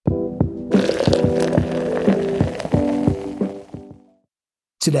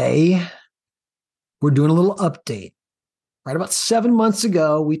Today, we're doing a little update. Right about 7 months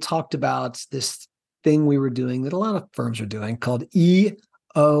ago, we talked about this thing we were doing that a lot of firms are doing called EOS.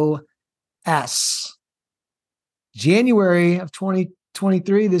 January of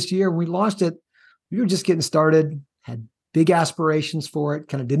 2023, this year, when we launched it, we were just getting started, had big aspirations for it,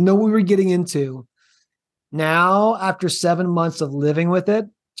 kind of didn't know what we were getting into. Now, after 7 months of living with it,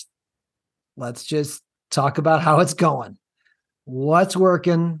 let's just talk about how it's going. What's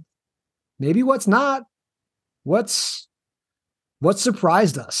working, maybe what's not, what's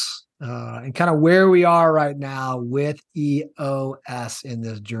surprised us, and kind of where we are right now with EOS in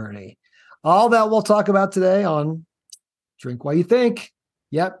this journey. All that we'll talk about today on Drink While You Think.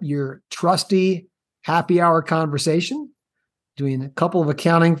 Yep, your trusty happy hour conversation between a couple of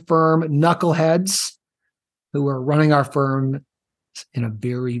accounting firm knuckleheads who are running our firm in a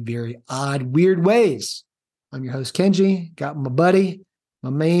very, very odd, weird ways. I'm your host, Kenji. Got my buddy, my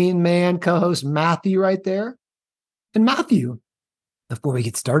main man co-host, Matthew, right there. And Matthew, before we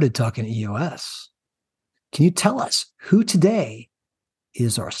get started talking EOS, can you tell us who today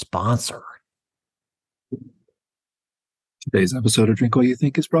is our sponsor? Today's episode of Drink What You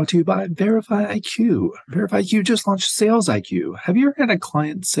Think is brought to you by Verify IQ. Verify IQ just launched Sales IQ. Have you ever had a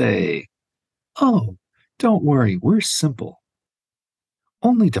client say, "Oh, don't worry, we're simple,"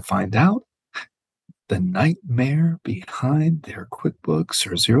 only to find out the nightmare behind their QuickBooks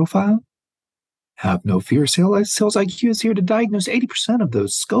or Zero File? Have no fear, Sales IQ is here to diagnose 80% of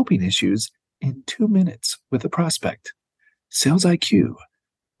those scoping issues in 2 minutes with a prospect. Sales IQ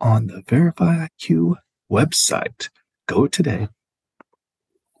on the Verify IQ website. Go today.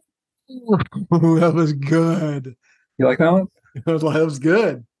 Oh, that was good. You like that one? That was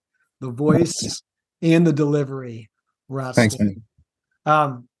good. The voice and the delivery were outstanding. Thanks,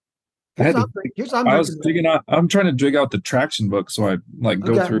 man. I'm trying to dig out the traction book, so I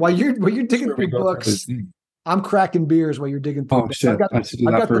go through. While you're digging through books, I'm cracking beers while you're digging through. Oh shit! I should do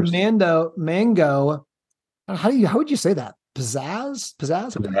that first. The mango. How would you say that? Pizzazz?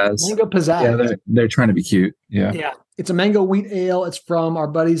 Mango pizzazz. Yeah, they're trying to be cute. Yeah. It's a mango wheat ale. It's from our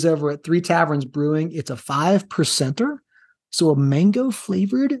buddies over at Three Taverns Brewing. It's a 5%er. So a mango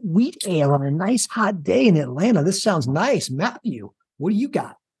flavored wheat ale on a nice hot day in Atlanta. This sounds nice. Matthew, what do you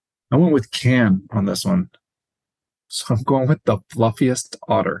got? I went with can on this one. So I'm going with the fluffiest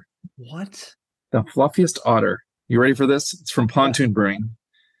otter. What? The fluffiest otter. You ready for this? It's from Pontoon Brewing.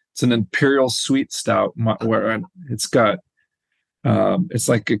 It's an imperial sweet stout where it's got, it's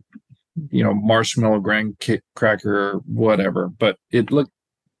like a, marshmallow graham cracker, whatever. But it looked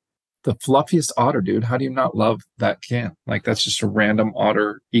the fluffiest otter, dude. How do you not love that can? Like, that's just a random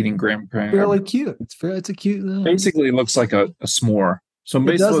otter eating graham cracker. Really cute. It's a cute. Basically, it looks like a s'more. So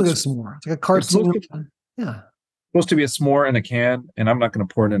it does look like a s'more. It's like a cartoon. Yeah. Supposed to be a s'more in a can, and I'm not going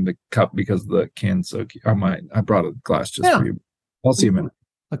to pour it in the cup because the can's so cute. I brought a glass just for you. I'll see you in a minute.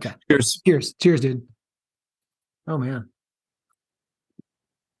 Okay. Cheers, dude. Oh man.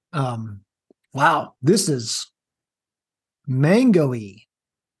 Wow. This is mango-y.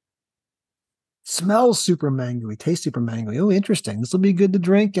 Smells super mango-y. Tastes super mango-y. Oh, interesting. This will be good to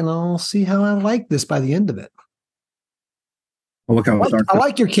drink, and I'll see how I like this by the end of it. Well, look how I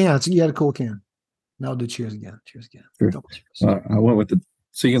like your can. You had a cool can. Now I'll do cheers again. Cheers again. Sure. Cheers. I went with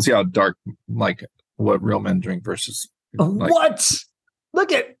so you can see how dark, like what real men drink versus. What?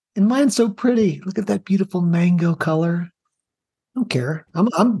 Look and mine's so pretty. Look at that beautiful mango color. I don't care. I'm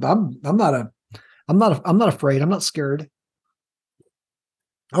not afraid. I'm not scared.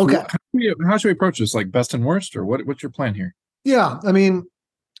 Okay. How should we approach this? Like best and worst, or what's your plan here? Yeah, I mean,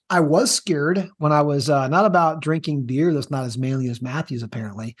 I was scared when I was not about drinking beer. That's not as manly as Matthew's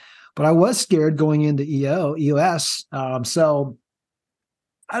apparently, but I was scared going into EOS. So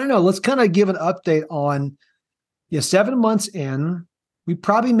I don't know. Let's kind of give an update on 7 months in. We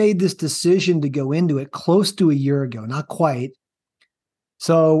probably made this decision to go into it close to a year ago, not quite.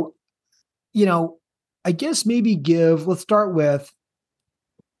 So, I guess maybe let's start with,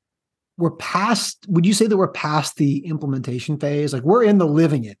 would you say that we're past the implementation phase? Like we're in the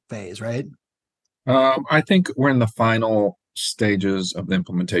living it phase, right? I think we're in the final stages of the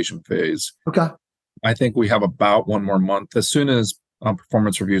implementation phase. Okay. I think we have about 1 more month. As soon as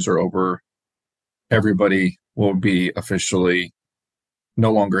performance reviews are over, everybody will be officially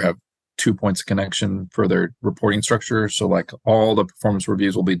no longer have 2 points of connection for their reporting structure. So like all the performance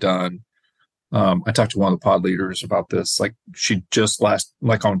reviews will be done. I talked to one of the pod leaders about this. Like she just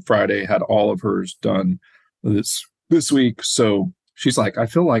on Friday had all of hers done this week. So she's like, I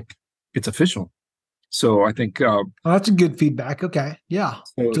feel like it's official. So I think that's a good feedback. Okay. Yeah.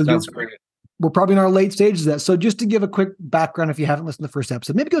 So that's great. we're probably in our late stages of that. So just to give a quick background, if you haven't listened to the first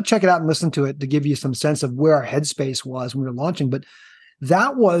episode, maybe go check it out and listen to it to give you some sense of where our headspace was when we were launching. But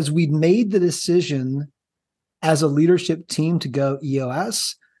that was, we'd made the decision as a leadership team to go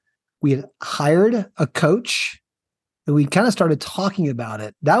EOS. We had hired a coach and we kind of started talking about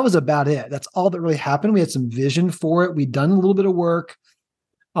it. That was about it. That's all that really happened. We had some vision for it. We'd done a little bit of work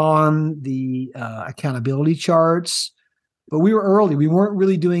on the accountability charts, but we were early. We weren't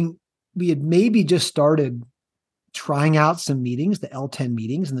really doing, we had maybe just started trying out some meetings, the L10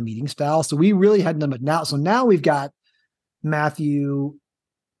 meetings and the meeting style. So we really hadn't done it now. So now we've got, Matthew,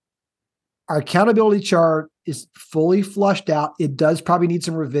 our accountability chart is fully flushed out. It does probably need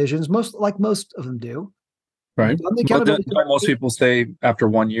some revisions, most of them do. Right. But then most people say after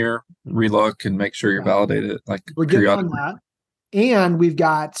 1 year, relook and make sure you're validated. Like we're getting on that. And we've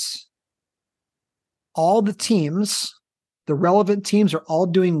got all the teams, the relevant teams are all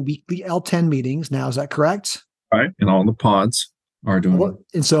doing weekly L10 meetings now. Is that correct? Right. And all the pods are doing.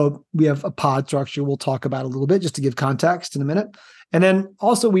 And so we have a pod structure we'll talk about a little bit just to give context in a minute. And then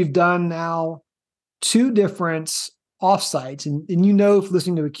also we've done now 2 different offsites. And if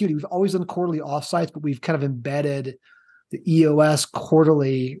listening to Acuity, we've always done quarterly offsites, but we've kind of embedded the EOS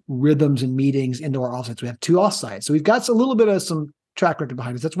quarterly rhythms and meetings into our offsites. We have 2 offsites. So we've got a little bit of some track record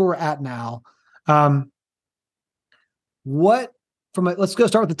behind us. That's where we're at now. Let's go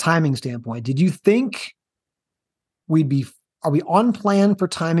start with the timing standpoint. Did you think are we on plan for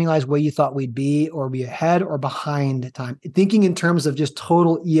timing wise where you thought we'd be, or are we ahead or behind time? Thinking in terms of just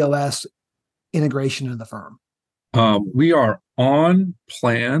total EOS integration into the firm. We are on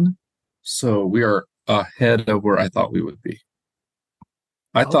plan. So we are ahead of where I thought we would be.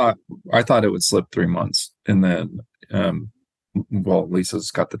 I thought it would slip 3 months, and then,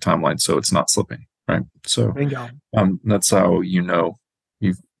 Lisa's got the timeline, so it's not slipping, right? So, that's how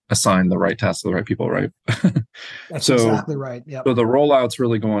you've assigned the right tasks to the right people, right? That's exactly right. Yeah. So the rollout's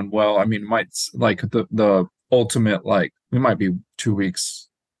really going well. I mean, might like the ultimate, like we might be 2 weeks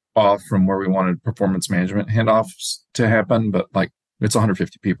off from where we wanted performance management handoffs to happen, but like it's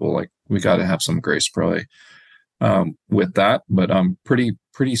 150 people. Like we got to have some grace probably with that, but pretty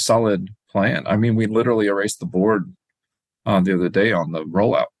solid plan. I mean, we literally erased the board the other day on the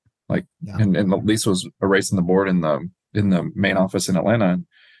rollout, and Lisa was erasing the board in the main office in Atlanta,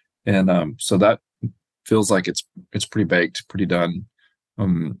 and so that feels like it's pretty baked, pretty done.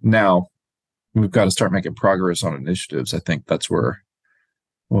 Now we've got to start making progress on initiatives. I think that's where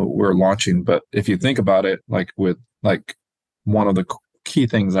we're launching. But if you think about it, one of the key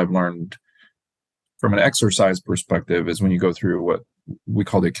things I've learned from an exercise perspective is when you go through what we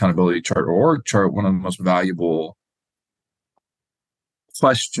call the accountability chart or org chart, one of the most valuable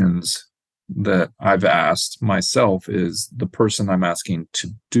questions that I've asked myself is the person I'm asking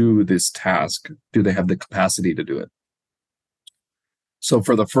to do this task, do they have the capacity to do it? So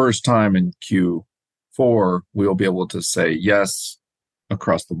for the first time in Q4, we'll be able to say yes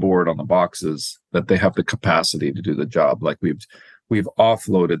across the board on the boxes that they have the capacity to do the job. Like we've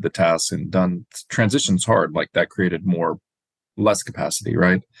offloaded the tasks and done transitions hard, like that created less capacity,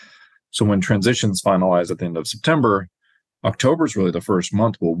 right? So when transitions finalize at the end of September, October is really the first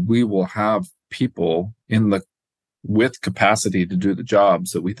month where we will have people with capacity to do the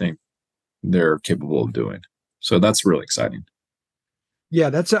jobs that we think they're capable of doing. So that's really exciting. Yeah,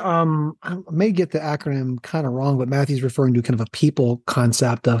 that's I may get the acronym kind of wrong, but Matthew's referring to kind of a people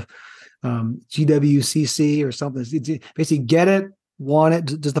concept of GWCC or something. It's basically get it, want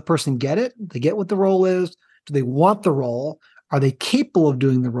it. Does the person get it? They get what the role is? Do they want the role? Are they capable of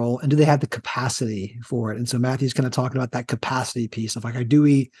doing the role? And do they have the capacity for it? And so Matthew's kind of talking about that capacity piece of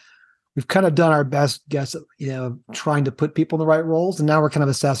we've kind of done our best guess, trying to put people in the right roles. And now we're kind of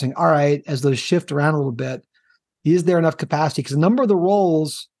assessing, all right, as those shift around a little bit, is there enough capacity? Because a number of the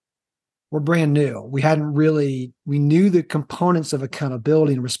roles were brand new. We knew the components of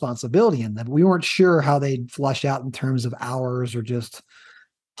accountability and responsibility in them, but we weren't sure how they'd flush out in terms of hours or just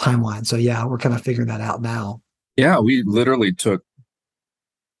timeline. So yeah, we're kind of figuring that out now. Yeah, we literally took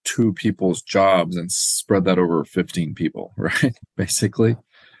 2 people's jobs and spread that over 15 people, right? Basically,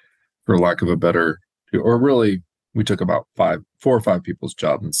 for lack of a better, or really, we took about 4 or 5 people's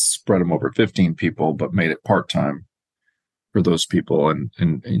jobs and spread them over 15 people, but made it part-time for those people. And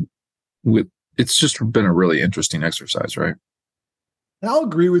it's just been a really interesting exercise, right? And I'll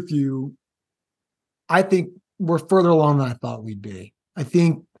agree with you. I think we're further along than I thought we'd be. I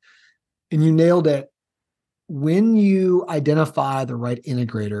think, and you nailed it, when you identify the right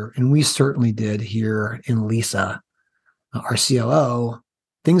integrator, and we certainly did here in Lisa, our COO,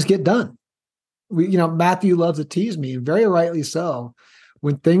 things get done. Matthew loves to tease me, and very rightly so.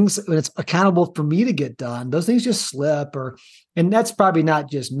 when it's accountable for me to get done, those things just slip. And that's probably not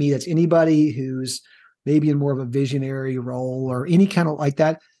just me. That's anybody who's maybe in more of a visionary role or any kind of like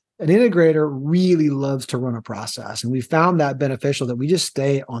that. An integrator really loves to run a process, and we found that beneficial, that we just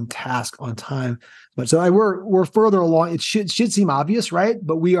stay on task, on time. But so we're further along. It should seem obvious, right?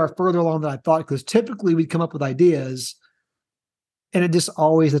 But we are further along than I thought, because typically we'd come up with ideas, and it just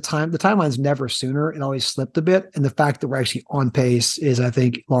always the timeline's never sooner. It always slipped a bit, and the fact that we're actually on pace is, I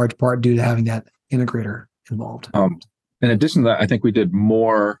think, large part due to having that integrator involved. In addition to that, I think we did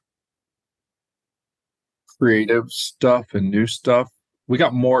more creative stuff and new stuff. We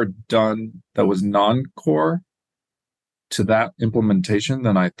got more done that was non-core to that implementation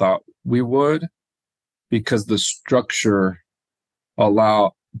than I thought we would, because the structure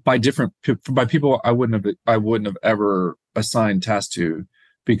by people I wouldn't have ever assigned tasks to,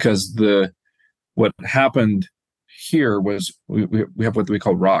 because what happened here was we have what we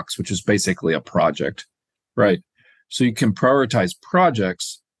call rocks, which is basically a project, right? So you can prioritize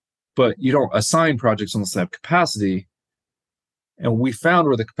projects, but you don't assign projects unless they have capacity. And we found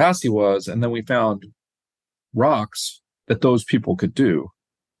where the capacity was, and then we found rocks that those people could do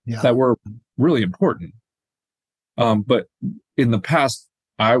that were really important. But in the past,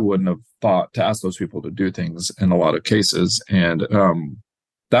 I wouldn't have thought to ask those people to do things in a lot of cases. And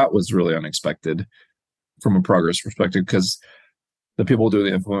that was really unexpected from a progress perspective, because the people doing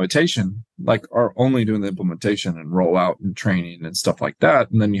the implementation are only doing the implementation and rollout and training and stuff like that.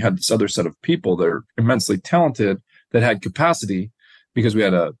 And then you had this other set of people that are immensely talented that had capacity, because we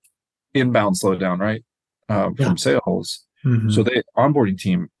had a inbound slowdown, right? From sales. Mm-hmm. So the onboarding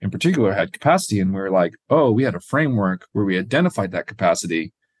team in particular had capacity, and we were like, oh, we had a framework where we identified that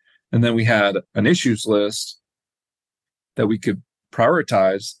capacity. And then we had an issues list that we could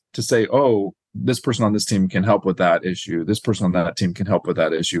prioritize to say, oh, this person on this team can help with that issue. This person on that team can help with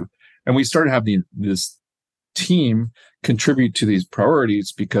that issue. And we started having this team contribute to these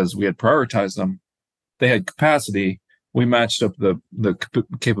priorities because we had prioritized them. They had capacity. We matched up the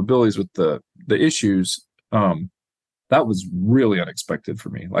capabilities with the issues. That was really unexpected for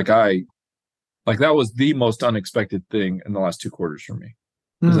me. That was the most unexpected thing in the last 2 quarters for me.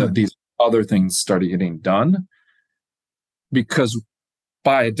 Is that these other things started getting done because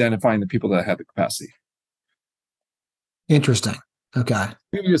by identifying the people that had the capacity. Interesting. Okay.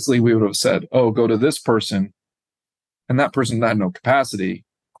 Previously, we would have said, oh, go to this person, and that person had no capacity,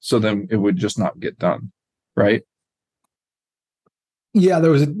 so then it would just not get done, right? Yeah,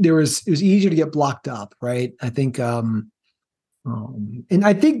 it was easier to get blocked up, right? I think, and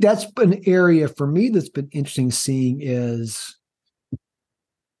I think that's an area for me that's been interesting seeing is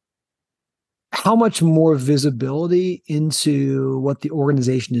how much more visibility into what the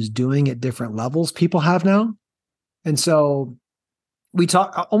organization is doing at different levels people have now. And so we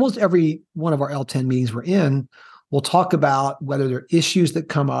talk almost every one of our L10 meetings we're in, we'll talk about whether there are issues that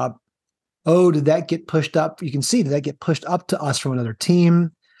come up. Oh, did that get pushed up? You can see, did that get pushed up to us from another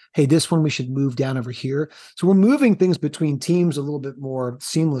team? Hey, this one we should move down over here. So we're moving things between teams a little bit more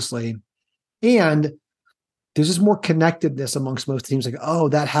seamlessly. And there's just more connectedness amongst most teams. Like, oh,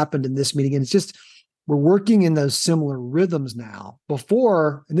 that happened in this meeting. And it's just, we're working in those similar rhythms now.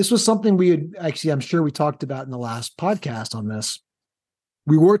 Before, and this was something we had actually, I'm sure we talked about in the last podcast on this.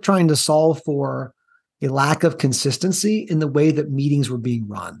 We were trying to solve for a lack of consistency in the way that meetings were being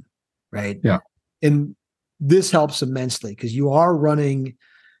run. Right. Yeah. And this helps immensely because you are running,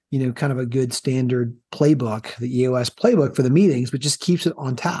 kind of a good standard playbook, the EOS playbook for the meetings, but just keeps it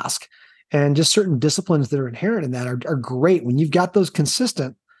on task. And just certain disciplines that are inherent in that are great. When you've got those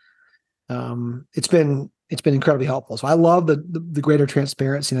consistent, it's been incredibly helpful. So I love the greater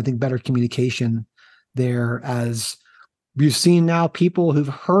transparency, and I think better communication there, as we've seen now people who've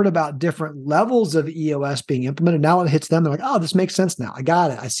heard about different levels of EOS being implemented. Now it hits them. They're like, oh, this makes sense now. I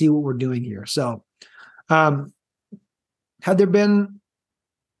got it. I see what we're doing here. So had there been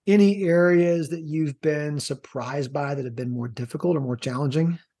any areas that you've been surprised by that have been more difficult or more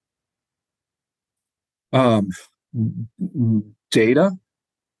challenging? Data.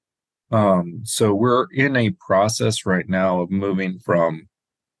 So we're in a process right now of moving from,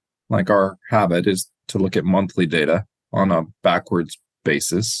 our habit is to look at monthly data on a backwards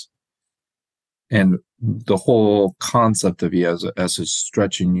basis. And the whole concept of EOS is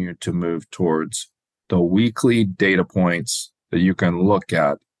stretching you to move towards the weekly data points that you can look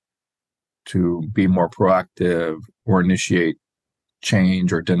at to be more proactive or initiate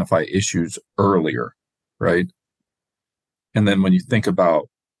change or identify issues earlier, right? And then when you think about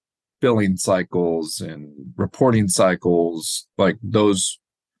billing cycles and reporting cycles, like those,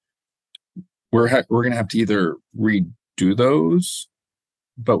 we're going to have to either redo those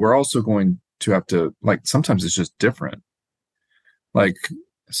but we're also going to have to, like, sometimes it's just different. Like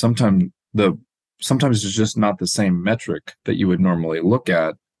sometimes sometimes it's just not the same metric that you would normally look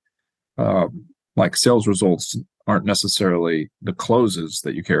at. Like sales results aren't necessarily the closes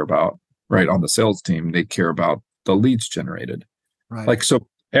that you care about, right? On the sales team, they care about the leads generated. Right. Like, so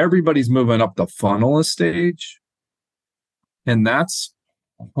everybody's moving up the funnel a stage, and that's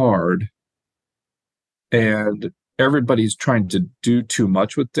hard. And everybody's trying to do too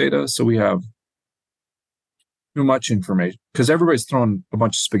much with data. So we have too much information because everybody's throwing a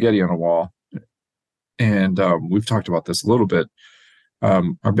bunch of spaghetti on a wall. And we've talked about this a little bit.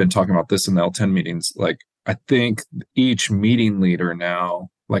 I've been talking about this in the L10 meetings. Like, I think each meeting leader now,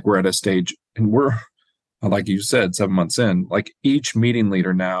 like, we're at a stage, and we're, like you said, 7 months in, like, each meeting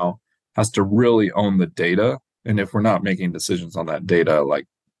leader now has to really own the data. And if we're not making decisions on that data, like,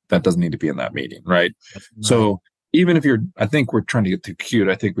 that doesn't need to be in that meeting, right? So even if I think we're trying to get too cute.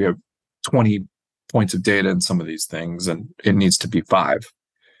 I think we have 20 points of data in some of these things, and it needs to be 5.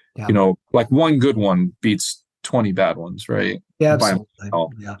 Yeah. You know, like, one good one beats 20 bad ones, right? Yeah, absolutely.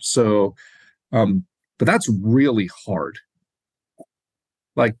 Yeah. So, but that's really hard.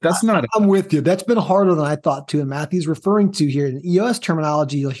 Like, that's not. I'm with you. That's been harder than I thought too. And Matthew's referring to here in EOS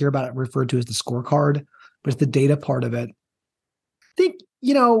terminology, you'll hear about it referred to as the scorecard, but it's the data part of it. I think,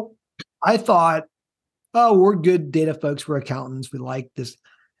 I thought, oh, we're good data folks. We're accountants. We like this.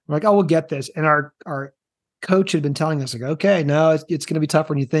 We're like, oh, we'll get this. And our coach had been telling us, like, okay, no, it's going to be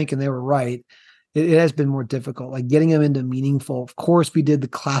tougher than you think. And they were right. It has been more difficult, like getting them into meaningful. Of course, we did the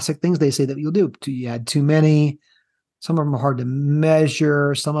classic things they say that you'll do. You had too many. Some of them are hard to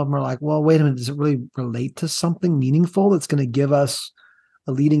measure. Some of them are like, well, wait a minute, does it really relate to something meaningful that's going to give us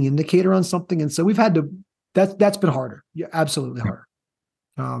a leading indicator on something? And so we've had to. That's been harder. Yeah, absolutely harder.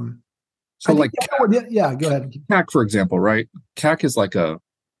 So, like, yeah, go ahead. CAC, for example, right? CAC is like a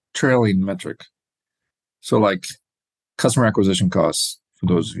trailing metric. So, like, customer acquisition costs, for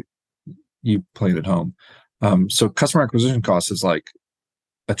those of you playing at home. So customer acquisition costs is like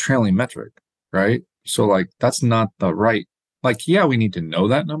a trailing metric, right? So, like, that's not the right, like, yeah, we need to know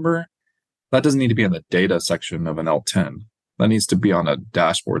that number. That doesn't need to be in the data section of an L10. That needs to be on a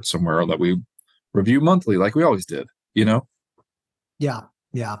dashboard somewhere that we review monthly, like we always did, Yeah.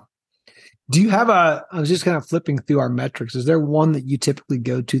 Yeah. Do you have I was just kind of flipping through our metrics. Is there one that you typically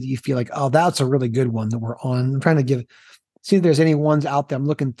go to that you feel like, oh, that's a really good one that we're on? I'm trying to see if there's any ones out there. I'm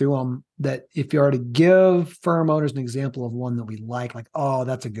looking through them that if you are to give firm owners an example of one that we like, oh,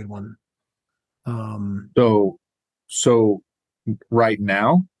 that's a good one. So right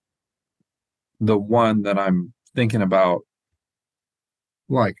now, the one that I'm thinking about,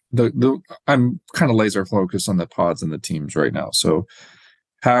 like, I'm kind of laser focused on the pods and the teams right now. So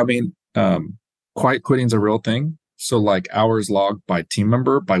having quiet quitting is a real thing. So, like, hours logged by team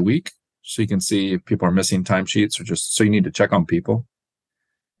member by week, so you can see if people are missing timesheets, or just so you need to check on people.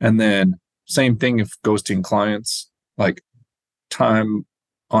 And then same thing if ghosting clients, like, time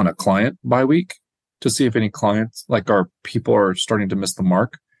on a client by week to see if any clients, like, our people are starting to miss the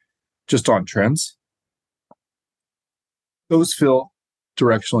mark just on trends. Those feel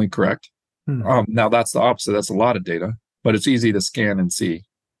directionally correct. Now that's the opposite. That's a lot of data, but it's easy to scan and see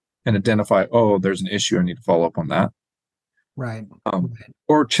and identify, oh, there's an issue. I need to follow up on that. Right.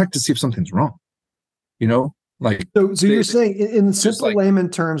 Or check to see if something's wrong, like. So you're saying, in simple layman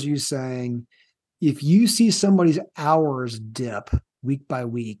terms, you're saying if you see somebody's hours dip week by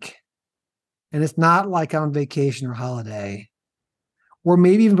week, and it's not like on vacation or holiday, or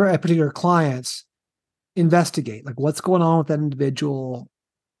maybe even for particular clients, investigate, like, what's going on with that individual.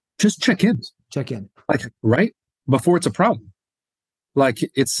 Just check in. Like, right before it's a problem. Like,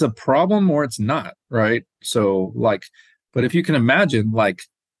 it's a problem or it's not, right? So, like, but if you can imagine, like,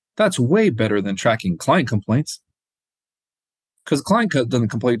 that's way better than tracking client complaints, because client doesn't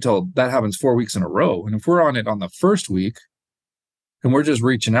complain until that happens 4 weeks in a row. And if we're on it on the first week and we're just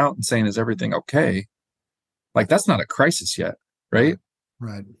reaching out and saying, is everything okay? Like, that's not a crisis yet, right?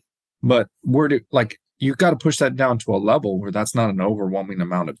 Right. But like, you've got to push that down to a level where that's not an overwhelming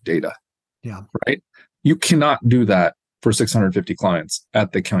amount of data. Yeah. Right. You cannot do that for 650 clients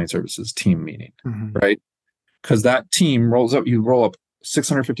at the accounting services team meeting, right? Because that team you roll up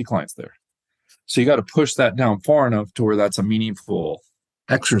 650 clients there. So you got to push that down far enough to where that's a meaningful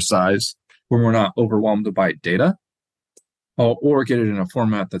exercise where we're not overwhelmed by data, or get it in a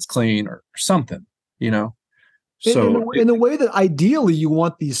format that's clean or something, So in the way that ideally you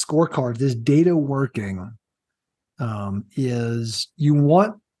want these scorecards, this data working, is you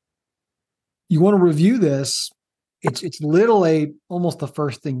want to review this. It's literally almost the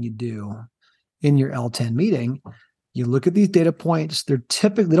first thing you do in your L10 meeting. You look at these data points, they're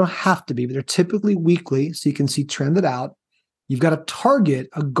typically, they don't have to be, but they're typically weekly. So you can see trended out. You've got a target,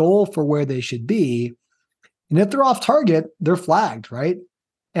 a goal for where they should be. And if they're off target, they're flagged, right?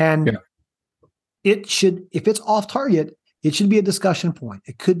 And it should, if it's off target, it should be a discussion point.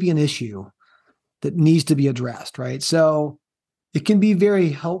 It could be an issue that needs to be addressed, right? So it can be very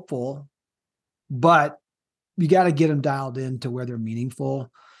helpful, but you got to get them dialed in to where they're meaningful,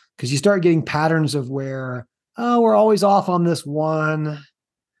 because you start getting patterns of where, oh, we're always off on this one,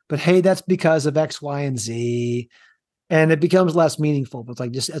 but hey, that's because of X, Y, and Z. And it becomes less meaningful. But it's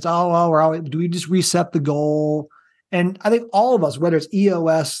like, just, it's, oh, well, we're always, do we just reset the goal? And I think all of us, whether it's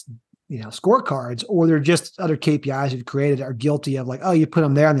EOS, scorecards, or they're just other KPIs you've created, are guilty of like, oh, you put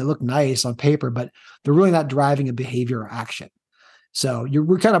them there and they look nice on paper, but they're really not driving a behavior or action. So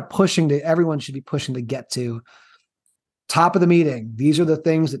we're kind of everyone should be pushing to get to top of the meeting. These are the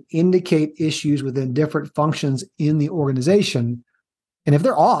things that indicate issues within different functions in the organization. And if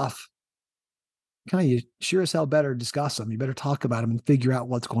they're off, you sure as hell better discuss them. You better talk about them and figure out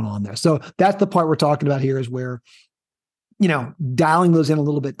what's going on there. So that's the part we're talking about here, is where, dialing those in a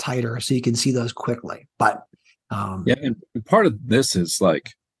little bit tighter so you can see those quickly. But and part of this is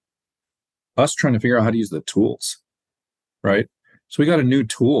like us trying to figure out how to use the tools, right? So we got a new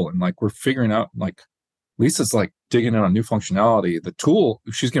tool, and like we're figuring out, like Lisa's like digging in on new functionality. The tool,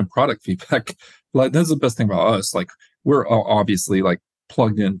 she's getting product feedback. Like that's the best thing about us. Like we're obviously like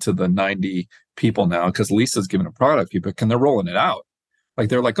plugged into the 90 people now because Lisa's giving a product feedback and they're rolling it out. Like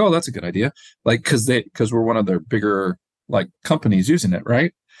they're like, oh, that's a good idea. Like because we're one of their bigger like companies using it,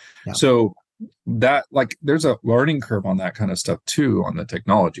 right? Yeah. So that, like, there's a learning curve on that kind of stuff too on the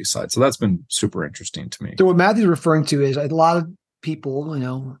technology side. So that's been super interesting to me. So what Matthew's referring to is a lot of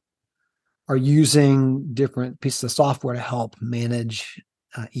people, are using different pieces of software to help manage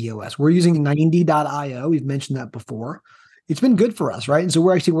EOS. We're using 90.io. We've mentioned that before. It's been good for us, right? And so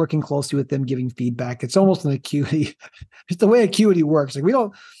we're actually working closely with them, giving feedback. It's almost an Acuity. It's the way Acuity works. Like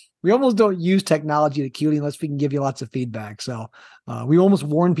we almost don't use technology at Acuity unless we can give you lots of feedback. So we almost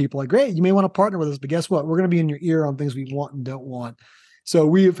warn people like, great, you may want to partner with us, but guess what? We're going to be in your ear on things we want and don't want. So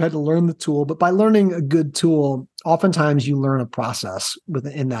we've had to learn the tool, but by learning a good tool, oftentimes you learn a process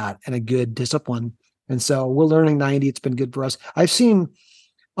within that and a good discipline. And so we're learning 90. It's been good for us. I've seen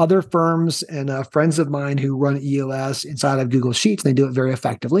other firms and friends of mine who run EOS inside of Google Sheets, and they do it very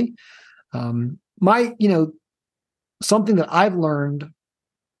effectively. Something that I've learned,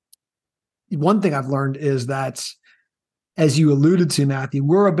 one thing I've learned is that, as you alluded to, Matthew,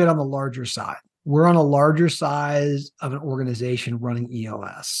 we're a bit on the larger side. We're on a larger size of an organization running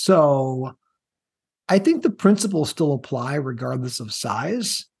EOS. So I think the principles still apply regardless of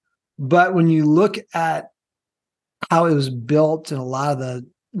size. But when you look at how it was built and a lot of the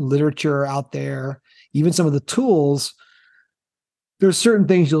literature out there, even some of the tools, there's certain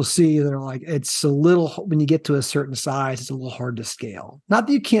things you'll see that are like, it's a little, when you get to a certain size, it's a little hard to scale. Not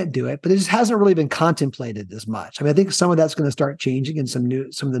that you can't do it, but it just hasn't really been contemplated as much. I mean, I think some of that's going to start changing in some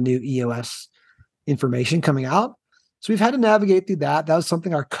of the new EOS information coming out. So we've had to navigate through that. That was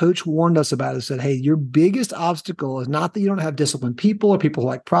something our coach warned us about. He said, hey, your biggest obstacle is not that you don't have disciplined people or people who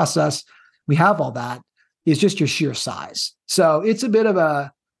like process. We have all that. It's just your sheer size. So it's a bit of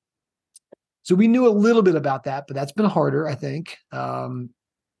so we knew a little bit about that, but that's been harder, I think. The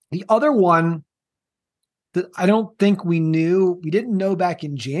other one that I don't think we didn't know back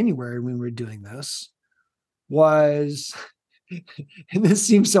in January when we were doing this was, and this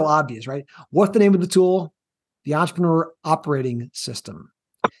seems so obvious, right? What's the name of the tool? The Entrepreneur Operating System.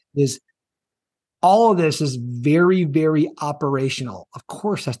 All of this is very, very operational. Of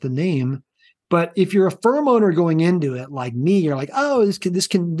course, that's the name. But if you're a firm owner going into it, like me, you're like, oh, this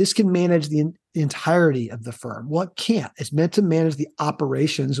can manage the entirety of the firm. Well, it can't. It's meant to manage the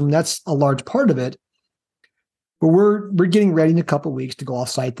operations, and that's a large part of it. But we're getting ready in a couple of weeks to go off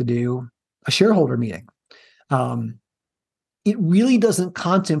site to do a shareholder meeting. It really doesn't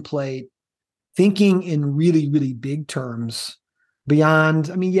contemplate thinking in really, really big terms beyond.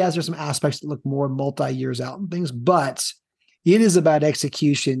 I mean, yes, there's some aspects that look more multi-years out and things, but it is about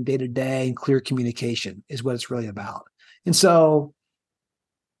execution day to day, and clear communication is what it's really about. And so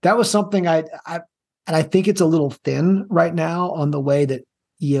that was something and I think it's a little thin right now on the way that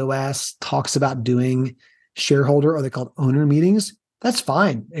EOS talks about doing shareholder, or they called owner meetings. That's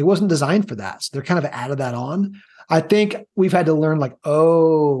fine. It wasn't designed for that. So they're kind of added that on. I think we've had to learn like,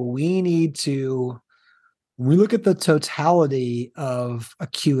 we need to, when we look at the totality of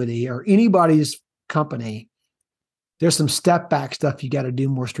Acuity or anybody's company, there's some step back stuff you got to do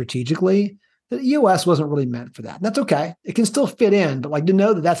more strategically. The EOS wasn't really meant for that. And that's okay. It can still fit in, but like to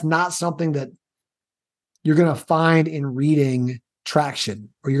know that that's not something that you're going to find in reading Traction,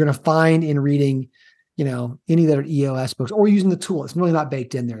 or you're going to find in reading, any that are EOS books, or using the tool. It's really not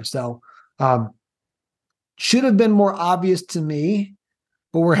baked in there. So should have been more obvious to me,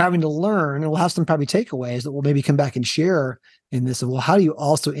 but we're having to learn, and we'll have some probably takeaways that we'll maybe come back and share in this. Well, how do you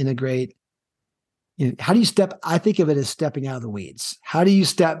also integrate? How do you I think of it as stepping out of the weeds. How do you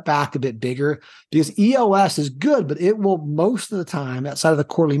step back a bit bigger? Because EOS is good, but it will, most of the time, outside of the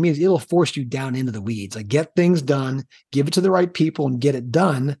quarterly meetings, it'll force you down into the weeds. Like, get things done, give it to the right people, and get it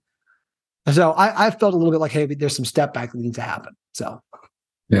done. And so I felt a little bit like, hey, there's some step back that needs to happen. So,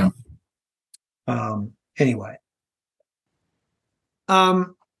 yeah. Anyway,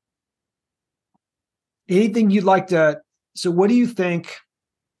 anything you'd like to? So, what do you think?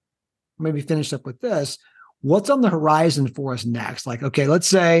 Maybe finish up with this. What's on the horizon for us next? Like, okay, let's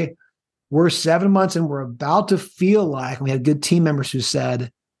say we're 7 months and we're about to feel like, and we had good team members who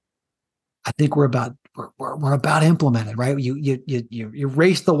said, I think we're about implemented, right? You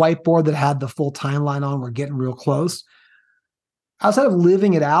erased the whiteboard that had the full timeline on. We're getting real close. Outside of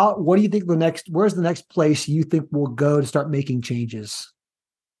living it out, what do you think where's the next place you think we'll go to start making changes?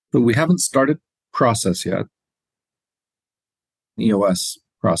 But we haven't started process yet. EOS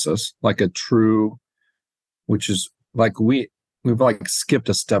process, like a true, which is like we've like skipped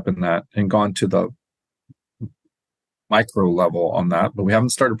a step in that and gone to the micro level on that, but we haven't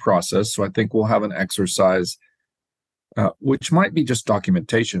started process. So I think we'll have an exercise, which might be just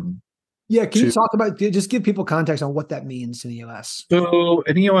documentation. Yeah, can you talk about, just give people context on what that means in EOS? So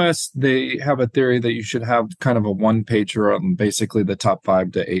in EOS, they have a theory that you should have kind of a one-pager on basically the top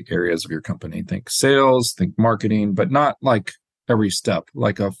 5 to 8 areas of your company. Think sales, think marketing, but not like every step,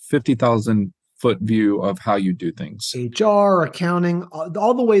 like a 50,000 foot view of how you do things. HR, accounting,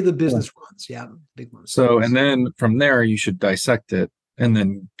 all the way the business runs. Yeah, big ones. So, and then from there, you should dissect it and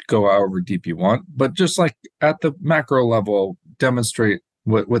then go however deep you want. But just like at the macro level, demonstrate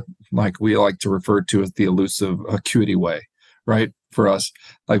what like we like to refer to as the elusive acuity way, right? For us,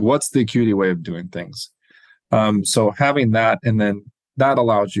 like what's the acuity way of doing things? So having that, and then that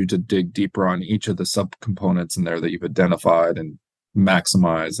allows you to dig deeper on each of the subcomponents in there that you've identified and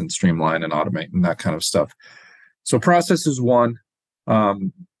maximize and streamline and automate and that kind of stuff. So process is one.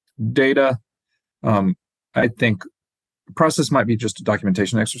 Data, I think process might be just a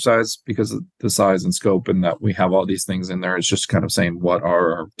documentation exercise because of the size and scope, and that we have all these things in there. It's just kind of saying what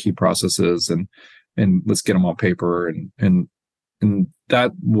are our key processes and let's get them on paper, and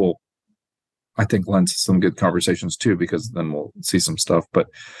that will, I think, lend to some good conversations too, because then we'll see some stuff. But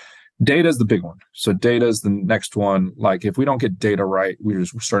data is the big one. So data is the next one. Like if we don't get data right, we're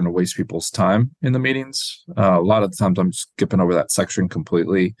starting to waste people's time in the meetings. A lot of the times I'm skipping over that section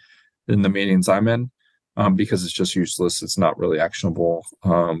completely in the meetings I'm in, because it's just useless. It's not really actionable.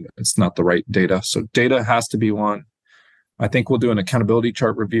 It's not the right data. So data has to be one. I think we'll do an accountability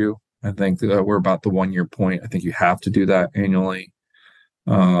chart review. I think that we're about the 1 year point. I think you have to do that annually.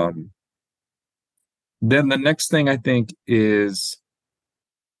 Then the next thing I think is,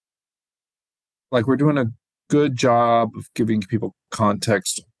 like, we're doing a good job of giving people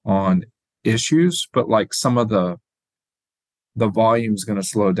context on issues, but like some of the volume is going to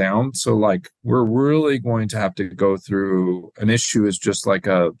slow down. So like we're really going to have to go through an issue is just like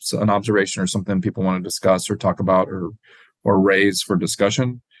an observation or something people want to discuss or talk about or raise for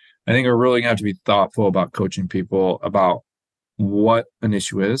discussion. I think we're really going to have to be thoughtful about coaching people about what an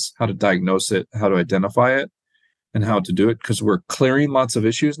issue is, how to diagnose it, how to identify it, and how to do it, because we're clearing lots of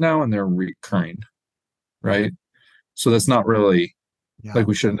issues now and they're recurring, right? So that's not really like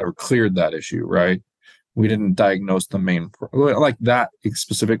we should have never cleared that issue, right? We didn't diagnose the main, like that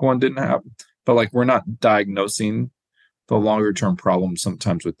specific one didn't happen, but like we're not diagnosing the longer term problems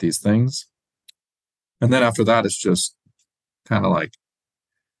sometimes with these things. And then after that, it's just kind of like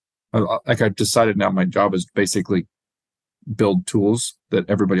I've decided now my job is basically build tools that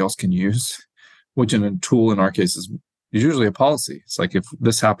everybody else can use, which in a tool in our case is usually a policy. It's like, if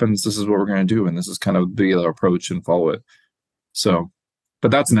this happens, this is what we're going to do. And this is kind of the approach, and follow it. So,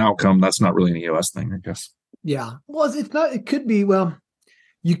 but that's an outcome. That's not really an EOS thing, I guess. Yeah. Well, it's not, it could be, well,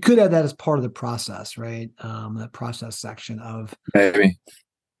 you could have that as part of the process, right? That process section of maybe.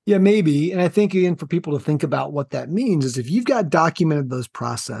 Yeah, maybe. And I think, again, for people to think about what that means is if you've got documented those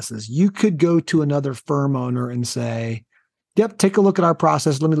processes, you could go to another firm owner and say, yep, take a look at our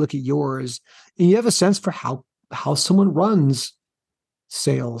process. Let me look at yours. And you have a sense for how someone runs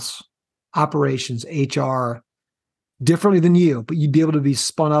sales, operations, HR differently than you, but you'd be able to be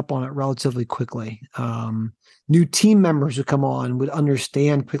spun up on it relatively quickly. New team members who come on would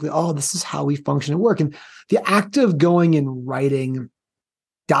understand quickly, oh, this is how we function and work. And the act of going and writing,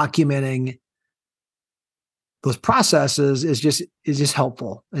 documenting, those processes is just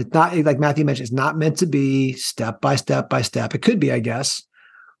helpful. It's not like Matthew mentioned, it's not meant to be step by step by step. It could be, I guess,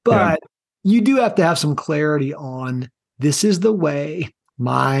 Yeah. but you do have to have some clarity on this is the way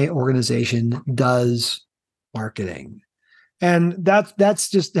my organization does marketing. And that's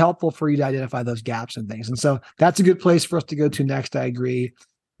just helpful for you to identify those gaps and things. And so that's a good place for us to go to next. I agree.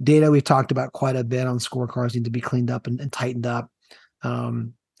 Data we've talked about quite a bit on scorecards need to be cleaned up and tightened up.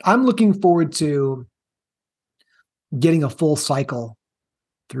 I'm looking forward to getting a full cycle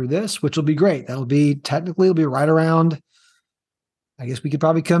through this, which will be great. It'll be right around. I guess we could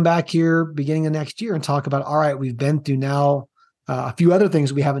probably come back here beginning of next year and talk about, all right, we've been through now a few other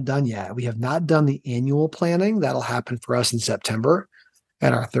things we haven't done yet. We have not done the annual planning. That'll happen for us in September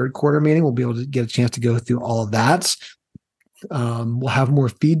at our third quarter meeting. We'll be able to get a chance to go through all of that. We'll have more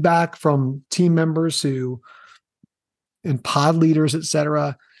feedback from team members and pod leaders, et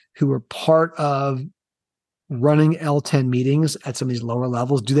cetera, who are part of running L10 meetings at some of these lower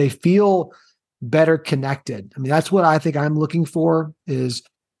levels. Do they feel better connected? I mean, that's what I think I'm looking for is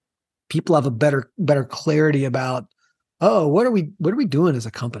people have a better clarity about, oh, what are we doing as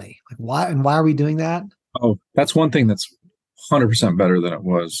a company? Like why are we doing that? Oh, that's one thing that's 100% better than it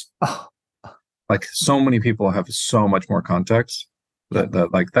was. Oh, Like so many people have so much more context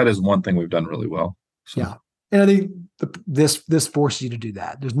that is one thing we've done really well. So. Yeah. And I think this forces you to do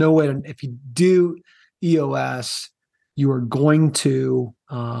that. There's no way to, if you do EOS, you are going to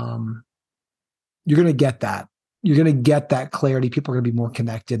you're going to get that. You're going to get that clarity. People are going to be more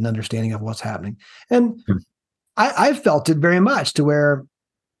connected and understanding of what's happening. And I felt it very much to where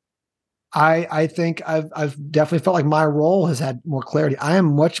I think I've definitely felt like my role has had more clarity. I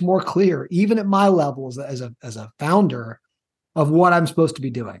am much more clear, even at my level as a founder, of what I'm supposed to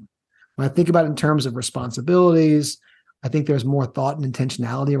be doing. When I think about it in terms of responsibilities, I think there's more thought and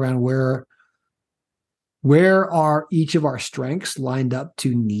intentionality around where are each of our strengths lined up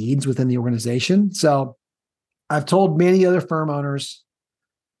to needs within the organization. So I've told many other firm owners,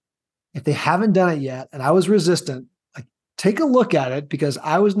 if they haven't done it yet, and I was resistant, like take a look at it because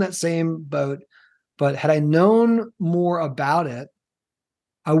I was in that same boat. But had I known more about it,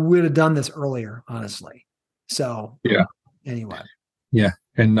 I would have done this earlier, honestly. So yeah. Anyway. Yeah.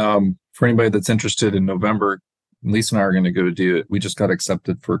 And for anybody that's interested, in November, Lisa and I are going to go do it. We just got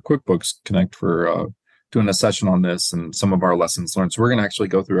accepted for QuickBooks Connect for doing a session on this and some of our lessons learned. So we're going to actually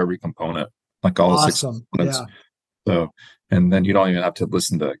go through every component, like all the 6 components. Yeah. So, and then you don't even have to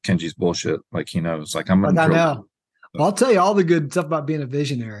listen to Kenji's bullshit. Like he knows, like I'm going to. I know. Well, I'll tell you all the good stuff about being a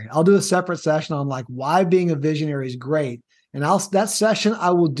visionary. I'll do a separate session on like why being a visionary is great. And that session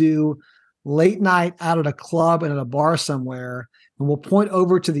I will do late night out at a club and at a bar somewhere. And we'll point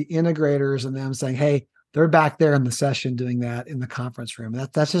over to the integrators and them saying, hey, they're back there in the session doing that in the conference room.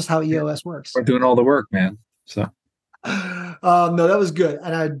 That's just how EOS works. We're doing all the work, man. So no, that was good.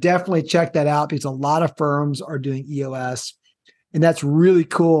 And I definitely checked that out because a lot of firms are doing EOS. And that's really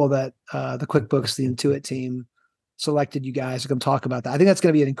cool that the QuickBooks, the Intuit team selected you guys to come talk about that. I think that's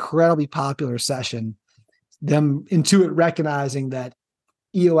going to be an incredibly popular session. Them Intuit recognizing that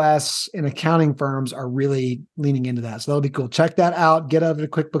EOS and accounting firms are really leaning into that. So that'll be cool. Check that out. Get over to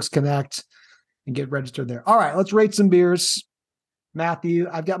QuickBooks Connect and get registered there. All right, let's rate some beers. Matthew,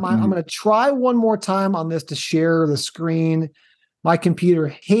 I've got I'm going to try one more time on this to share the screen. My computer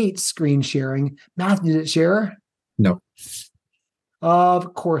hates screen sharing. Matthew, did it share? No.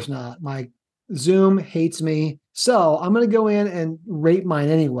 Of course not. My Zoom hates me. So I'm going to go in and rate mine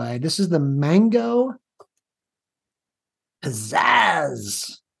anyway. This is the Mango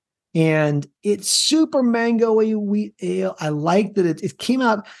Pizzazz. And it's super mango-y wheat ale. I like that it came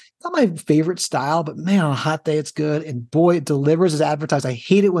out, not my favorite style, but man, on a hot day, it's good. And boy, it delivers as advertised. I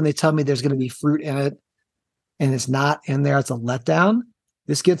hate it when they tell me there's going to be fruit in it and it's not in there. It's a letdown.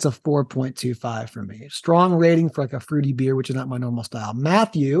 This gets a 4.25 for me. Strong rating for like a fruity beer, which is not my normal style.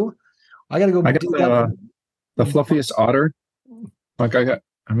 Matthew, I got to go. I got the fluffiest otter. Like it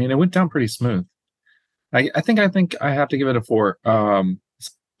went down pretty smooth. I think I have to give it a 4.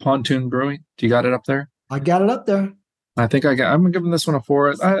 Pontoon Brewing. Do you got it up there? I got it up there. I'm giving this one a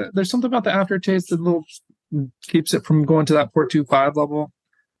 4. There's something about the aftertaste that keeps it from going to that 4.25 level.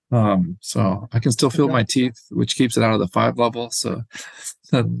 So I can still feel my teeth, which keeps it out of the 5 level. So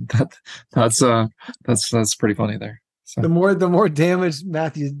that's pretty funny there. So. The more damage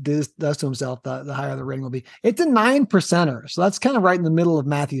Matthew does to himself, the higher the rating will be. It's a 9%er, so that's kind of right in the middle of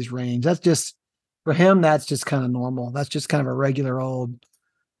Matthew's range. That's just for him. That's just kind of normal. That's just kind of a regular old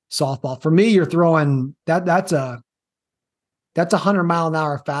softball. For me, you're throwing that's a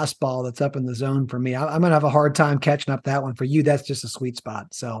 100-mile-an-hour fastball that's up in the zone for me. I'm gonna have a hard time catching up that one. For you, that's just a sweet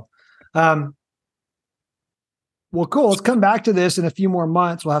spot. So Well, cool. Let's come back to this in a few more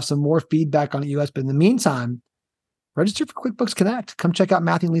months. We'll have some more feedback on EOS. But in the meantime, register for QuickBooks Connect. Come check out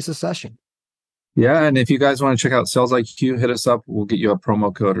Matthew and Lisa's session. Yeah, and if you guys want to check out Sales IQ, hit us up. We'll get you a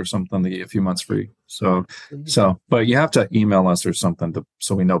promo code or something to get you a few months free. But you have to email us or something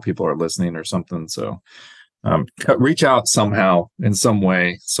so we know people are listening or something. So reach out somehow in some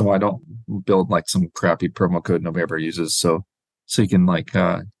way, so I don't build like some crappy promo code nobody ever uses. So you can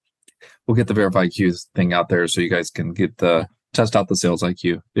we'll get the Verify IQ thing out there so you guys can test out the Sales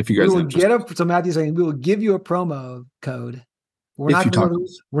IQ if you guys are interested. So Matthew's saying we will give you a promo code. We're If not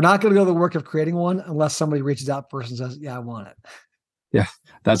going to go to the work of creating one unless somebody reaches out first and says, "Yeah, I want it." Yeah,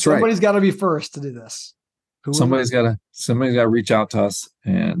 that's right. Somebody's got to be first to do this. Somebody's got to reach out to us,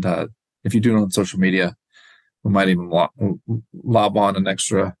 and if you do it on social media, we might even lob on an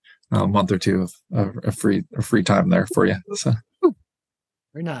extra month or two of a free time there for you. So.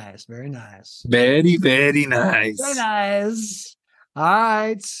 Very nice. Very nice. Very, very nice. Very nice. All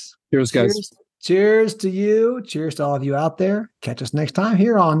right. Cheers, guys. Cheers to you. Cheers to all of you out there. Catch us next time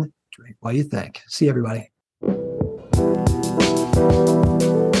here on Drink While You Think. See you, everybody.